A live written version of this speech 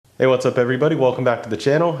Hey, what's up everybody? Welcome back to the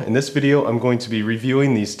channel. In this video, I'm going to be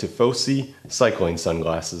reviewing these Tifosi cycling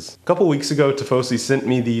sunglasses. A couple weeks ago, Tifosi sent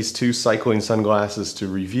me these two cycling sunglasses to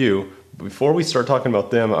review. Before we start talking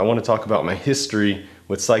about them, I want to talk about my history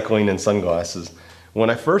with cycling and sunglasses.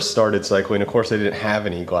 When I first started cycling, of course I didn't have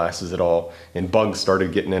any glasses at all, and bugs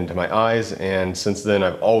started getting into my eyes, and since then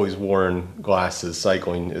I've always worn glasses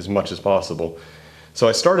cycling as much as possible. So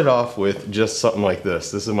I started off with just something like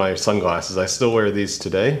this. This is my sunglasses. I still wear these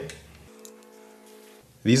today.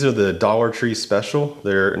 These are the Dollar Tree Special.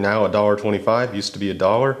 They're now $1.25, used to be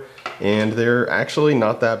 $1, and they're actually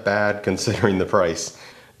not that bad considering the price.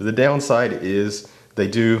 The downside is they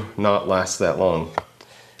do not last that long.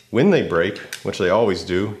 When they break, which they always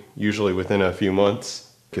do, usually within a few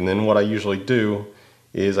months, and then what I usually do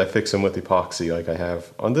is I fix them with epoxy like I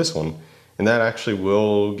have on this one. And that actually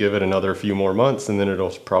will give it another few more months, and then it'll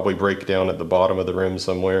probably break down at the bottom of the rim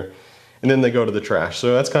somewhere. And then they go to the trash.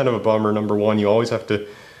 So that's kind of a bummer. Number one, you always have to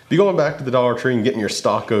be going back to the Dollar Tree and getting your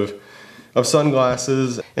stock of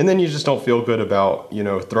sunglasses. And then you just don't feel good about,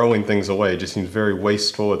 throwing things away. It just seems very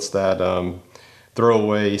wasteful. It's that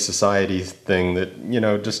throwaway society thing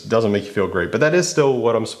that, just doesn't make you feel great. But that is still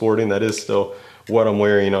what I'm sporting. That is still what I'm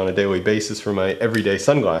wearing on a daily basis for my everyday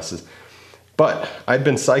sunglasses. But I've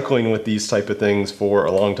been cycling with these type of things for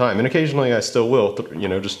a long time, and occasionally I still will,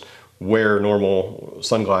 just wear normal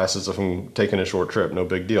sunglasses if I'm taking a short trip, no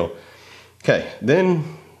big deal. Okay,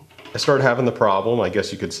 then I started having the problem, I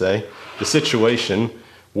guess you could say, the situation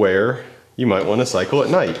where you might want to cycle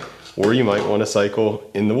at night, or you might want to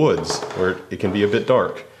cycle in the woods where it can be a bit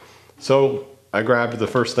dark. So I grabbed the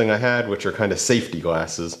first thing I had, which are kind of safety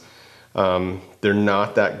glasses. They're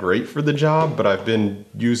not that great for the job, but I've been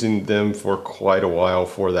using them for quite a while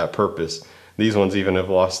for that purpose. These ones even have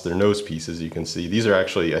lost their nose pieces, you can see. These are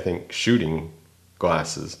actually, I think, shooting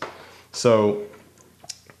glasses. So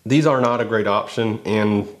these are not a great option,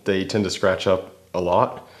 and they tend to scratch up a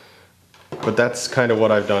lot, but that's kind of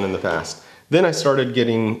what I've done in the past. Then I started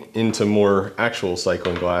getting into more actual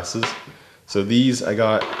cycling glasses. So these I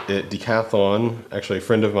got at Decathlon. Actually, a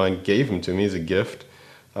friend of mine gave them to me as a gift.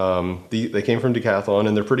 They came from Decathlon,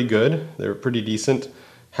 and they're pretty good. They're pretty decent.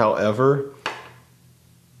 However,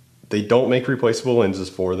 they don't make replaceable lenses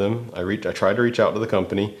for them. I tried to reach out to the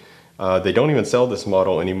company. They don't even sell this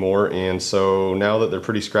model anymore, and so now that they're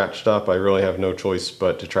pretty scratched up, I really have no choice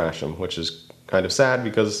but to trash them, which is kind of sad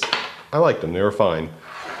because I liked them. They were fine.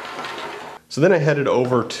 So then I headed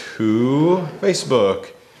over to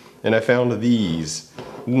Facebook, and I found these.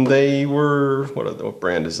 They were, what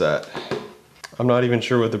brand is that? I'm not even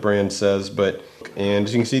sure what the brand says, and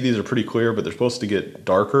as you can see, these are pretty clear, but they're supposed to get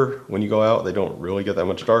darker when you go out. They don't really get that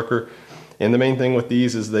much darker. And the main thing with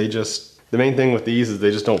these is they just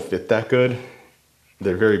don't fit that good.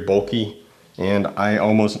 They're very bulky, and I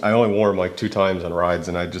only wore them like 2 times on rides,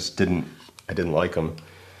 and I didn't like them.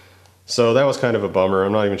 So that was kind of a bummer.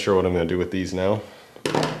 I'm not even sure what I'm gonna do with these now.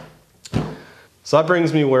 So that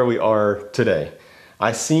brings me where we are today.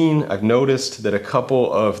 I've noticed that a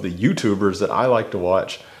couple of the YouTubers that I like to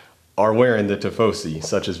watch are wearing the Tifosi,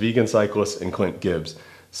 such as Vegan Cyclist and Clint Gibbs.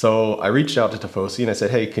 So I reached out to Tifosi and I said,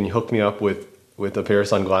 hey, can you hook me up with a pair of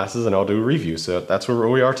sunglasses and I'll do a review. So that's where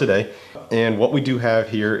we are today. And what we do have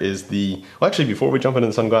here is well, actually, before we jump into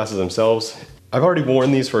the sunglasses themselves, I've already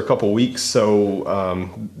worn these for a couple weeks,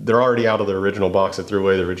 so they're already out of the original box. I threw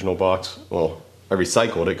away the original box. Well, I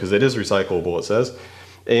recycled it because it is recyclable, it says.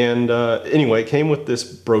 And anyway, it came with this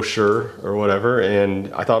brochure or whatever,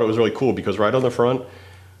 and I thought it was really cool because right on the front,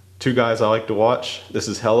 2 guys I like to watch. This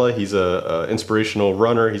is Hella. He's a inspirational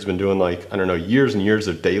runner. He's been doing years and years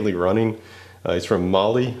of daily running. He's from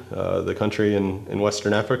Mali, the country in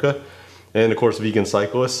Western Africa. And of course, Vegan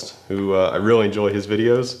Cyclist, who I really enjoy his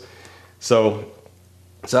videos. So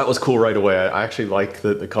that was cool right away. I actually like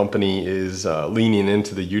that the company is leaning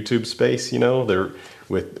into the YouTube space. They're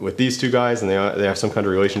with these 2 guys, and they have some kind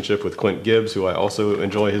of relationship with Clint Gibbs, who I also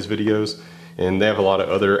enjoy his videos, and they have a lot of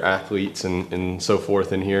other athletes and so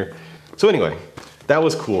forth in here. So anyway, that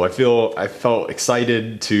was cool. I felt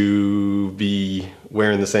excited to be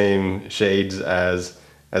wearing the same shades as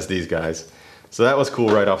these guys. So that was cool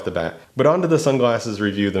right off the bat. But on to the sunglasses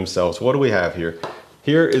review themselves. What do we have here?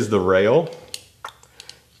 Here is the Rail,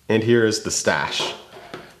 and here is the Stash.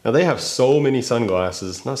 Now they have so many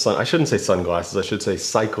sunglasses, I shouldn't say sunglasses, I should say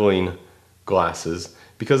cycling glasses,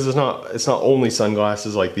 because it's not only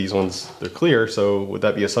sunglasses like these ones, they're clear, so would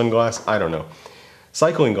that be a sunglass? I don't know.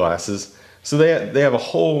 Cycling glasses, so they have a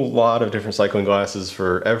whole lot of different cycling glasses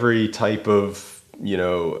for every type of,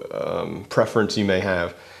 preference you may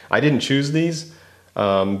have. I didn't choose these.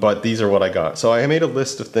 but these are what I got. So I made a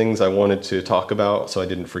list of things I wanted to talk about so I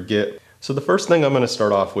didn't forget. So the first thing I'm going to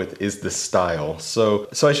start off with is the style. So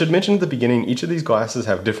I should mention at the beginning, each of these glasses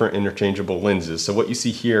have different interchangeable lenses. So what you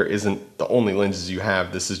see here isn't the only lenses you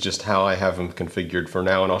have. This is just how I have them configured for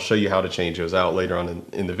now, and I'll show you how to change those out later on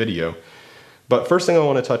in the video. But first thing I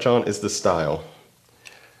want to touch on is the style.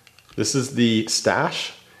 This is the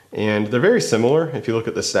Stash, and they're very similar if you look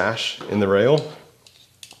at the Stash in the Rail.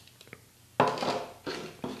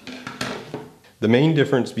 The main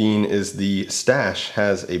difference being is the Stash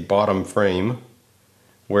has a bottom frame,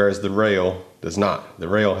 whereas the Rail does not. The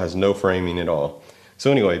Rail has no framing at all. So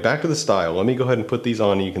anyway, back to the style. Let me go ahead and put these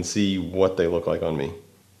on and you can see what they look like on me.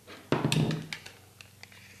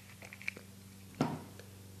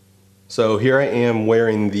 So here I am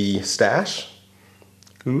wearing the Stash.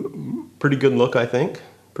 Pretty good look, I think.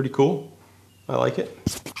 Pretty cool. I like it.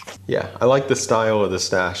 Yeah, I like the style of the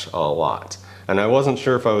Stash a lot. And I wasn't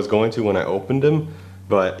sure if I was going to when I opened them,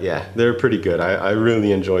 but yeah, they're pretty good. I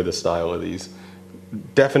really enjoy the style of these.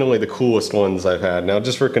 Definitely the coolest ones I've had. Now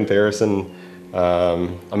just for comparison,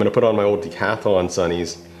 I'm gonna put on my old Decathlon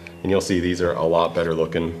Sunnies, and you'll see these are a lot better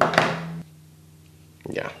looking.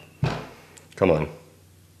 Yeah, come on,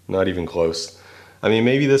 not even close. I mean,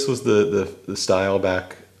 maybe this was the style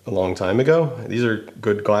back a long time ago. These are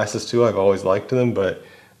good glasses too, I've always liked them, but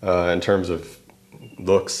in terms of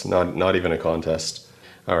looks, not even a contest.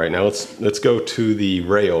 All right, now let's go to the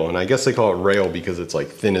Rail, and I guess they call it Rail because it's like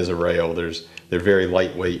thin as a rail. They're very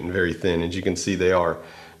lightweight and very thin, as you can see they are.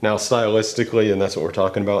 Now stylistically, and that's what we're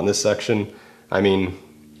talking about in this section, I mean,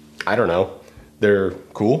 I don't know, they're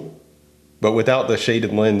cool, but without the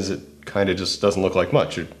shaded lens, it kind of just doesn't look like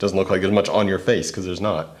much. It doesn't look like there's much on your face because there's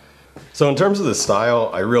not. So in terms of the style,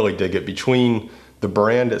 I really dig it. Between the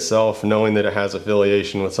brand itself, knowing that it has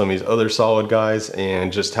affiliation with some of these other solid guys,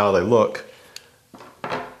 and just how they look,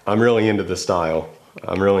 I'm really into the style.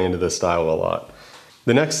 I'm really into this style a lot.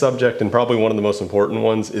 The next subject, and probably one of the most important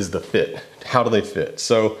ones, is the fit. How do they fit?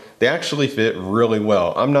 So they actually fit really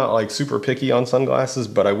well. I'm not like super picky on sunglasses,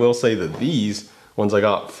 but I will say that these ones I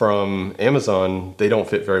got from Amazon, they don't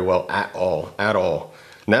fit very well at all, at all.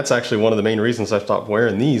 And that's actually one of the main reasons I stopped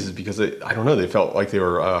wearing these, is because I don't know, they felt like they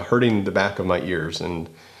were hurting the back of my ears, and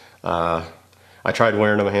I tried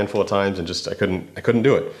wearing them a handful of times and just I couldn't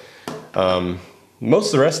do it.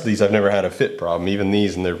 Most of the rest of these I've never had a fit problem, even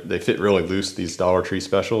these, and they fit really loose, these Dollar Tree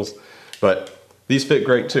specials, but these fit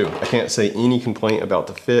great too. I can't say any complaint about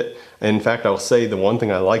the fit. And in fact, I'll say the one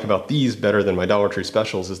thing I like about these better than my Dollar Tree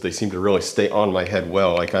specials is they seem to really stay on my head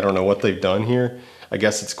well. Like, I don't know what they've done here. I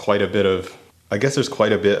guess there's quite a bit of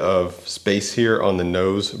space here on the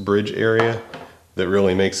nose bridge area that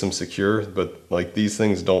really makes them secure, but like these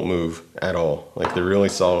things don't move at all. Like, they're really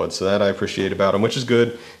solid. So that I appreciate about them, which is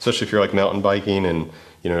good, especially if you're like mountain biking and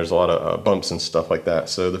you know, there's a lot of bumps and stuff like that.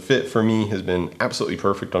 So the fit for me has been absolutely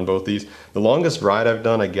perfect on both these. The longest ride I've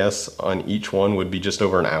done, I guess, on each one would be just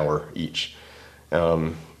over an hour each.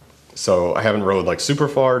 So I haven't rode like super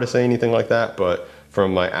far to say anything like that, but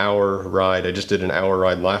from my hour ride, I just did an hour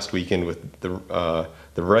ride last weekend with the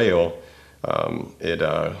Rail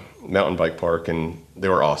at mountain bike park, and they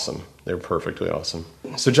were awesome. They were perfectly awesome.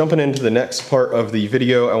 So jumping into the next part of the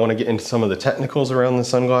video, I want to get into some of the technicals around the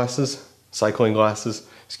sunglasses, cycling glasses,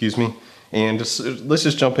 excuse me, and let's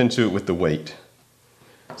just jump into it with the weight.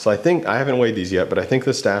 So I haven't weighed these yet, but I think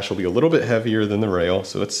the Stash will be a little bit heavier than the Rail,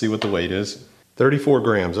 so let's see what the weight is. 34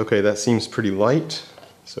 grams, okay, that seems pretty light.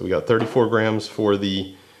 So we got 34 grams for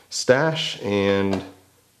the Stash, and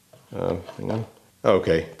hang on.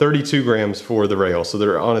 Okay, 32 grams for the Rail. So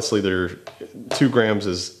honestly, 2 grams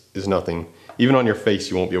is nothing. Even on your face,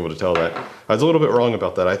 you won't be able to tell that. I was a little bit wrong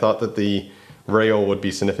about that. I thought that the Rail would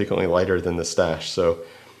be significantly lighter than the Stash. So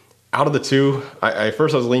out of the two,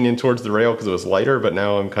 first I was leaning towards the Rail because it was lighter, but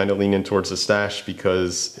now I'm kind of leaning towards the Stash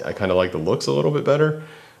because I kind of like the looks a little bit better,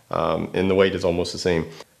 and the weight is almost the same.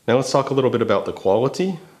 Now let's talk a little bit about the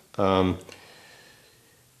quality. Now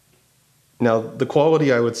the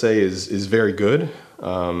quality, I would say, is very good.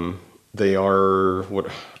 They are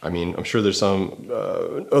I'm sure there's some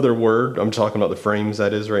other word. I'm talking about the frames,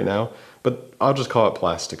 that is, right now, but I'll just call it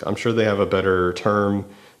plastic. I'm sure they have a better term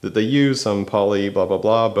that they use, some poly, blah, blah,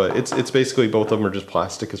 blah, but it's basically both of them are just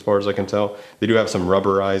plastic as far as I can tell. They do have some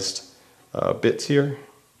rubberized bits here.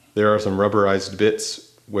 There are some rubberized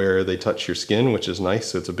bits where they touch your skin, which is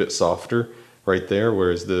nice, so it's a bit softer right there,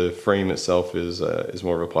 whereas the frame itself is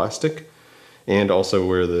more of a plastic. And also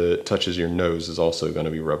where it touches your nose is also going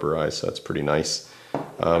to be rubberized, so that's pretty nice.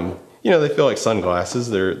 You know, they feel like sunglasses.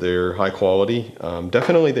 They're high quality.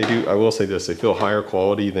 Definitely they do, I will say this, they feel higher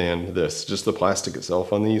quality than this. Just the plastic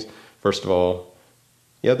itself on these. First of all,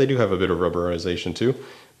 Yeah, they do have a bit of rubberization too,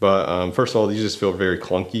 but first of all, these just feel very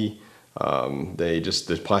clunky.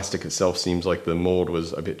 The plastic itself seems like the mold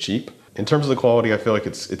was a bit cheap. In terms of the quality, I feel like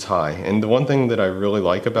it's high. And the one thing that I really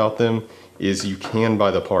like about them is you can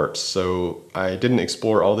buy the parts. So I didn't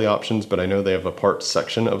explore all the options, but I know they have a parts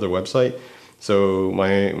section of their website. So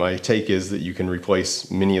my take is that you can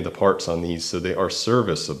replace many of the parts on these, so they are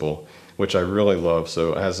serviceable, which I really love.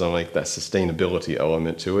 So it has like that sustainability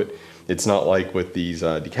element to it. It's not like with these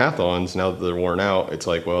decathlons, now that they're worn out, it's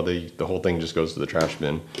like, well, the whole thing just goes to the trash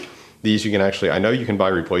bin. These you can actually, I know you can buy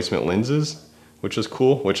replacement lenses, which is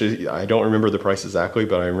cool, which is, I don't remember the price exactly,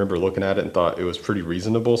 but I remember looking at it and thought it was pretty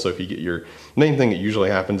reasonable. So if you get your, main thing that usually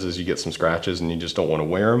happens is you get some scratches and you just don't want to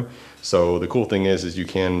wear them. So the cool thing is you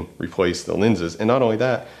can replace the lenses. And not only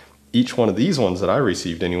that, each one of these ones that I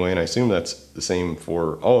received anyway, and I assume that's the same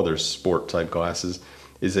for all of their sport type glasses,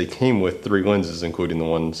 is they came with 3 lenses, including the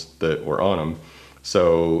ones that were on them.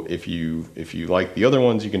 So if you like the other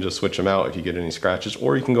ones, you can just switch them out if you get any scratches,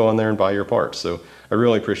 or you can go on there and buy your parts. So I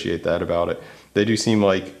really appreciate that about it. They do seem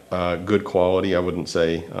like good quality. I wouldn't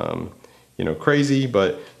say you know, crazy,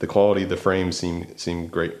 but the quality of the frames seem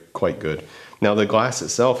great, quite good. Now the glass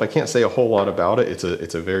itself, I can't say a whole lot about it.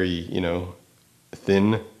 It's a very, you know,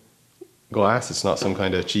 thin glass. It's not some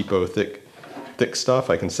kind of cheapo thick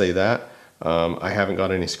stuff, I can say that. I haven't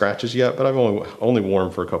got any scratches yet, but I've only worn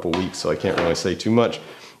them for a couple weeks, so I can't really say too much.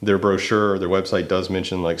 Their brochure, their website does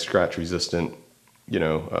mention like scratch resistant, you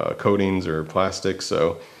know, coatings or plastics.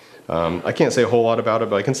 So I can't say a whole lot about it,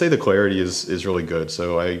 but I can say the clarity is really good.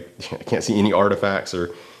 So I can't see any artifacts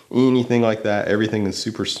or anything like that. Everything is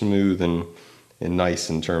super smooth and nice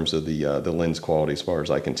in terms of the lens quality, as far as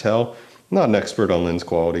I can tell. I'm not an expert on lens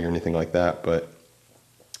quality or anything like that, but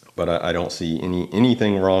I don't see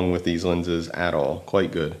anything wrong with these lenses at all.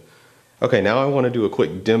 Quite good. Okay, now I want to do a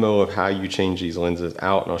quick demo of how you change these lenses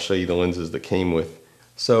out, and I'll show you the lenses that came with.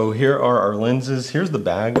 So here are our lenses. Here's the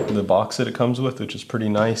bag, the box that it comes with, which is pretty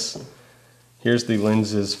nice. Here's the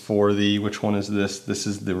lenses for the, which one is this? This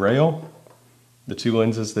is the Rail, the 2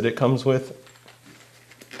 lenses that it comes with.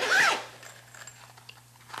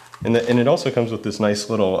 And it also comes with this nice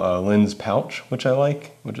little lens pouch, which I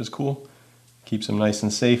like, which is cool. Keeps them nice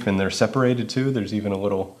and safe, and they're separated too. There's even a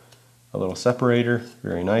little separator,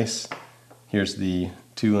 very nice. Here's the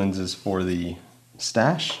 2 lenses for the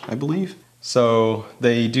Stash, I believe. So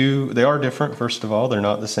they are different, first of all, they're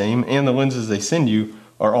not the same, and the lenses they send you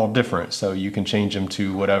are all different, so you can change them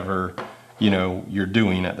to whatever, you know, you're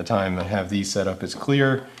doing at the time. I have these set up as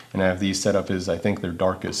clear, and I have these set up as, I think, their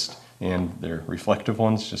darkest, and they're reflective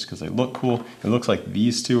ones just because they look cool. It looks like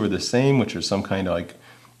these 2 are the same, which are some kind of like,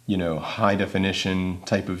 you know, high definition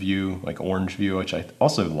type of view, like orange view, which I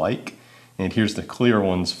also like. And here's the clear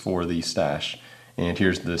ones for the Stash, and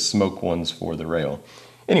here's the smoke ones for the Rail.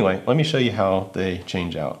 Anyway, let me show you how they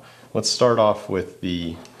change out. Let's start off with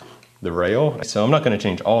the Rail. So I'm not going to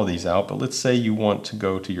change all of these out, but let's say you want to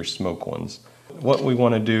go to your smoke ones. What we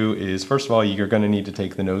want to do is, first of all, you're going to need to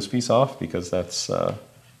take the nose piece off, because that's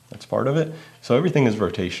part of it. So everything is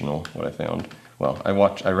rotational, what I found. Well, I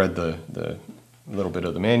read the little bit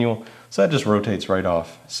of the manual, so that just rotates right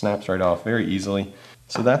off, snaps right off very easily.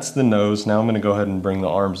 So that's the nose. Now I'm going to go ahead and bring the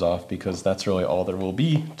arms off, because that's really all there will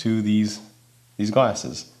be to these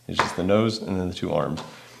glasses. It's just the nose and then the 2 arms.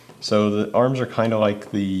 So the arms are kind of like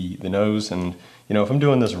the nose, and you know, if I'm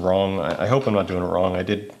doing this wrong, I hope I'm not doing it wrong. I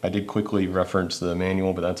did quickly reference the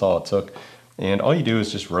manual, but that's all it took. And all you do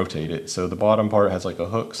is just rotate it. So the bottom part has like a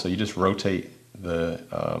hook, so you just rotate the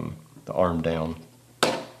arm down,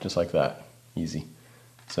 just like that. Easy.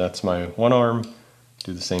 So that's my one arm.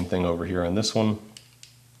 Do the same thing over here on this one.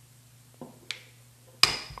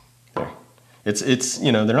 There. It's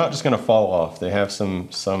you know, they're not just going to fall off. They have some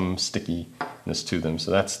stickiness to them.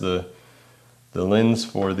 So that's the lens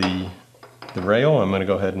for the Rail. I'm going to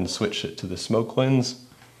go ahead and switch it to the smoke lens.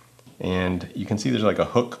 And you can see there's like a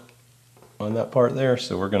hook on that part there.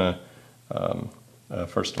 So we're going to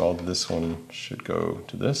first of all, this one should go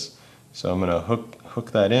to this. So I'm going to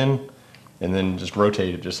hook that in, and then just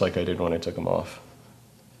rotate it just like I did when I took them off.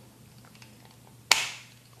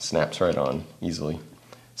 Snaps right on easily.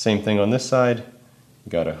 Same thing on this side. You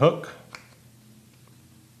got a hook.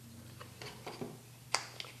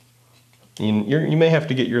 And you may have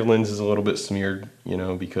to get your lenses a little bit smeared, you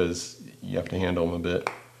know, because you have to handle them a bit.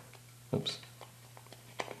 Oops.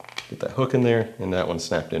 Get that hook in there, and that one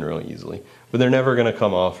snapped in really easily. But they're never going to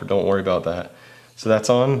come off, or don't worry about that. So that's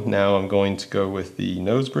on. Now I'm going to go with the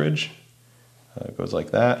nose bridge. It goes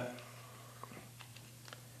like that.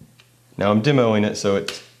 Now I'm demoing it,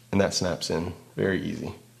 and that snaps in very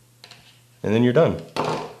easy. And then you're done.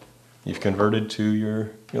 you've converted to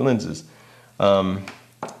your lenses.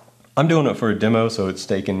 I'm doing it for a demo, so it's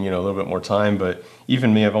taken, a little bit more time, but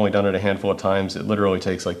even me, I've only done it a handful of times. It literally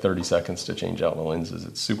takes like 30 seconds to change out the lenses.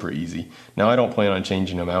 It's super easy. Now, I don't plan on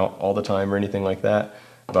changing them out all the time or anything like that,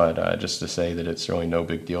 but just to say that it's really no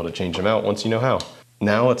big deal to change them out once you know how.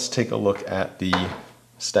 Now let's take a look at the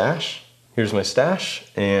stash. Here's my stash,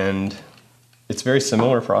 and it's a very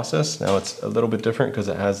similar process. Now it's a little bit different because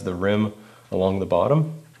it has the rim along the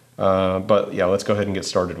bottom. But yeah, let's go ahead and get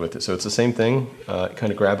started with it. So it's the same thing,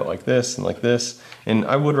 kind of grab it like this and like this. And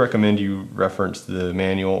I would recommend you reference the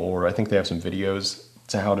manual, or I think they have some videos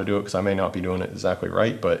to how to do it, because I may not be doing it exactly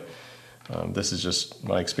right, but this is just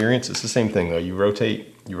my experience. It's the same thing though. You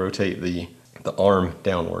rotate the arm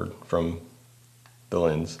downward from the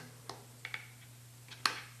lens.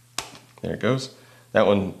 There it goes. That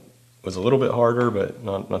one was a little bit harder, but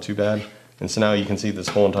not too bad. And so now you can see this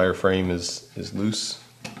whole entire frame is loose.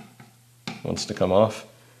 Wants to come off,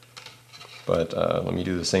 but let me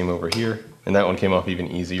do the same over here. And that one came off even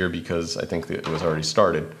easier because I think that it was already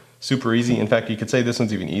started. Super easy. In fact, you could say this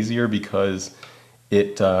one's even easier because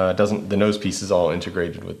it the nose piece is all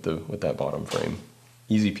integrated with that bottom frame.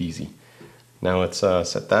 Easy peasy. Now let's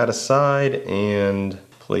set that aside and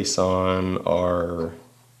place on our,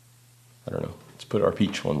 I don't know, let's put our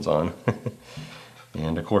peach ones on.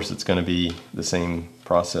 And of course it's going to be the same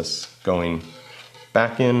process going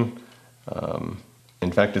back in.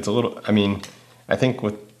 In fact, it's a little, I think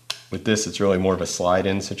with this, it's really more of a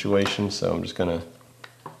slide-in situation. So I'm just gonna,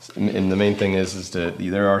 and the main thing is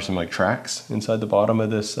there are some like tracks inside the bottom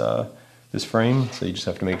of this this frame. So you just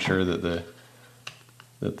have to make sure that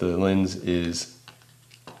the lens is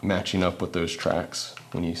matching up with those tracks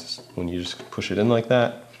when you just push it in like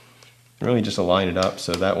that. Really just align it up.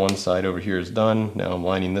 So that one side over here is done. Now I'm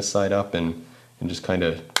lining this side up and just kind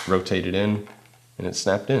of rotate it in, and it's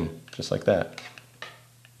snapped in just like that.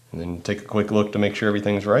 And then take a quick look to make sure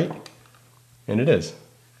everything's right, and it is.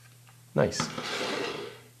 Nice.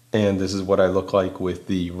 And this is what I look like with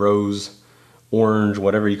the rose, orange,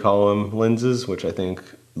 whatever you call them, lenses, which I think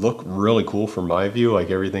look really cool from my view. Like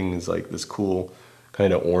everything is like this cool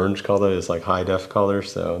kind of orange color, this like high def color.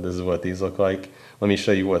 So this is what these look like. Let me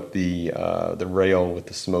show you what the rail with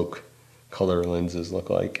the smoke color lenses look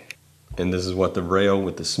like. And this is what the rail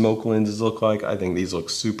with the smoke lenses look like. I think these look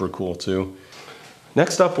super cool too.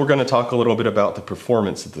 Next up, we're going to talk a little bit about the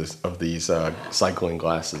performance of these cycling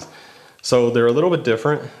glasses. So they're a little bit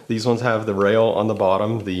different. These ones have the rail on the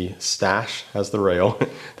bottom. The stash has the rail.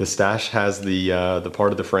 The stash has the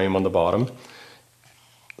part of the frame on the bottom.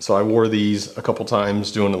 So I wore these a couple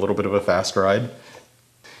times doing a little bit of a fast ride.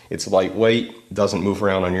 It's lightweight, doesn't move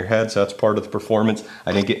around on your head, so that's part of the performance.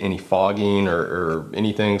 I didn't get any fogging or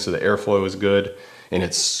anything, so the airflow is good. And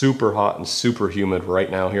it's super hot and super humid right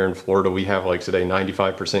now here in Florida. We have like today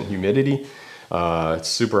 95% humidity. It's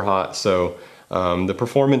super hot, so the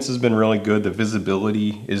performance has been really good. The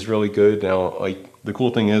visibility is really good. Now, like the cool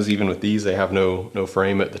thing is, even with these, they have no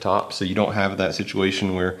frame at the top, so you don't have that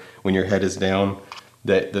situation where when your head is down,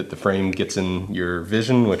 that the frame gets in your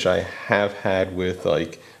vision, which I have had with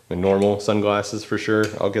like the normal sunglasses for sure.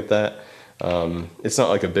 I'll get that. It's not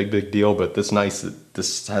like a big deal, but it's nice that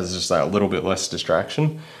this has just that little bit less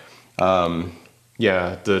distraction.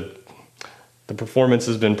 Yeah, the performance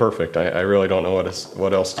has been perfect. I really don't know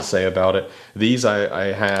what else to say about it. These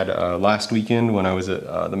I had last weekend when I was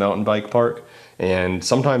at the mountain bike park, and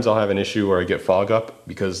sometimes I'll have an issue where I get fog up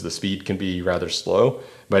because the speed can be rather slow,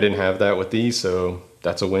 but I didn't have that with these, so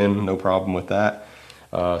that's a win, no problem with that.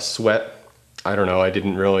 Sweat, I don't know, I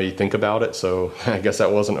didn't really think about it, so I guess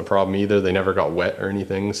that wasn't a problem either. They never got wet or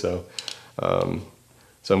anything, so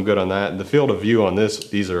so I'm good on that. The field of view on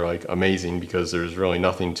these are like amazing because there's really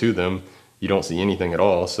nothing to them. You don't see anything at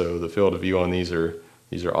all, so the field of view on these are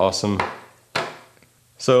awesome.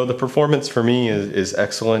 So the performance for me is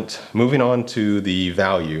excellent. Moving on to the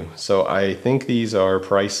value. So I think these are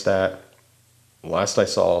priced at, last I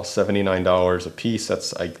saw, $79 a piece.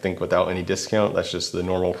 That's, I think, without any discount. That's just the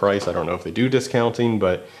normal price. I don't know if they do discounting,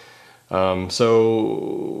 but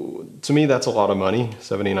so to me that's a lot of money,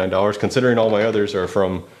 $79, considering all my others are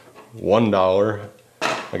from $1.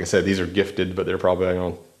 Like I said, these are gifted, but they're probably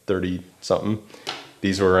around 30 something.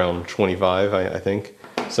 These were around 25, I think.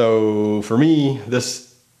 So for me,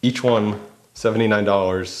 each one,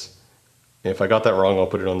 $79. If I got that wrong, I'll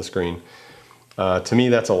put it on the screen. To me,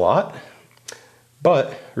 that's a lot.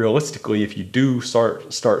 But realistically, if you do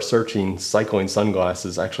start searching cycling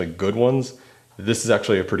sunglasses, actually good ones, this is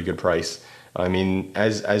actually a pretty good price. I mean,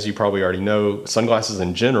 as you probably already know, sunglasses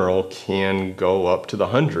in general can go up to the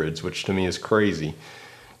hundreds, which to me is crazy.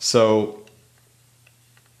 So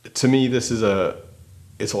to me, it's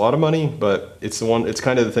a lot of money, but it's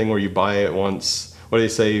kind of the thing where you buy it once. What do they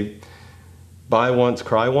say? Buy once,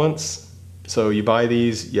 cry once. So you buy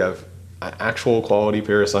these, you have an actual quality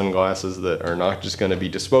pair of sunglasses that are not just going to be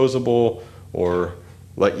disposable or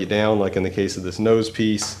let you down, like in the case of this nose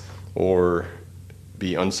piece, or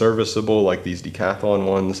be unserviceable like these Decathlon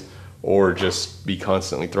ones, or just be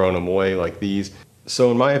constantly throwing them away like these.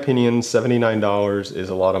 So in my opinion, $79 is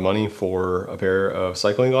a lot of money for a pair of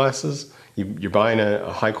cycling glasses. You're buying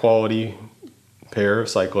a high quality pair of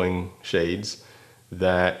cycling shades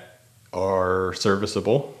that are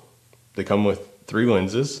serviceable. They come with 3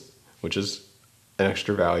 lenses, which is an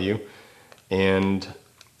extra value. And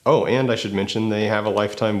oh, and I should mention they have a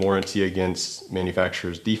lifetime warranty against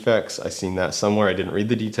manufacturer's defects. I seen that somewhere. I didn't read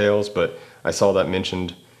the details, but I saw that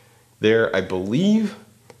mentioned there, I believe.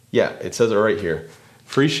 Yeah, it says it right here.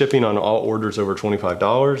 Free shipping on all orders over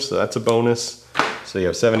 $25, so that's a bonus. So you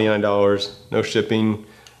have $79, no shipping,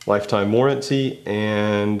 lifetime warranty,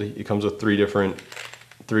 and it comes with three different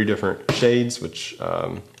shades, which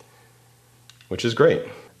is great.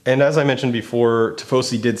 And as I mentioned before,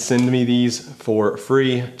 Tifosi did send me these for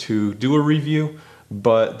free to do a review,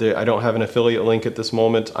 but I don't have an affiliate link at this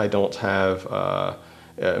moment. I don't have,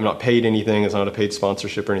 I'm not paid anything. It's not a paid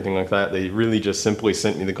sponsorship or anything like that. They really just simply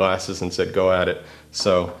sent me the glasses and said, go at it.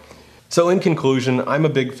 So in conclusion, I'm a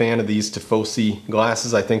big fan of these Tifosi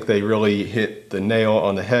glasses. I think they really hit the nail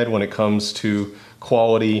on the head when it comes to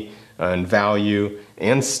quality and value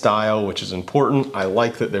and style, which is important. I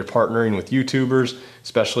like that they're partnering with YouTubers,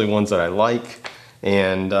 especially ones that I like.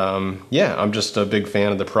 And yeah, I'm just a big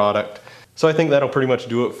fan of the product. So I think that'll pretty much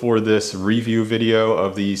do it for this review video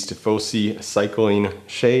of these Tifosi cycling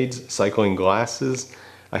shades, cycling glasses.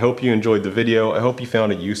 I hope you enjoyed the video. I hope you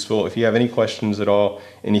found it useful. If you have any questions at all,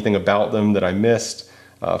 anything about them that I missed,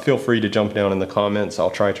 feel free to jump down in the comments. I'll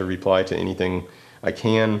try to reply to anything I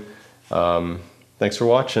can. Thanks for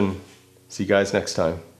watching. See you guys next time.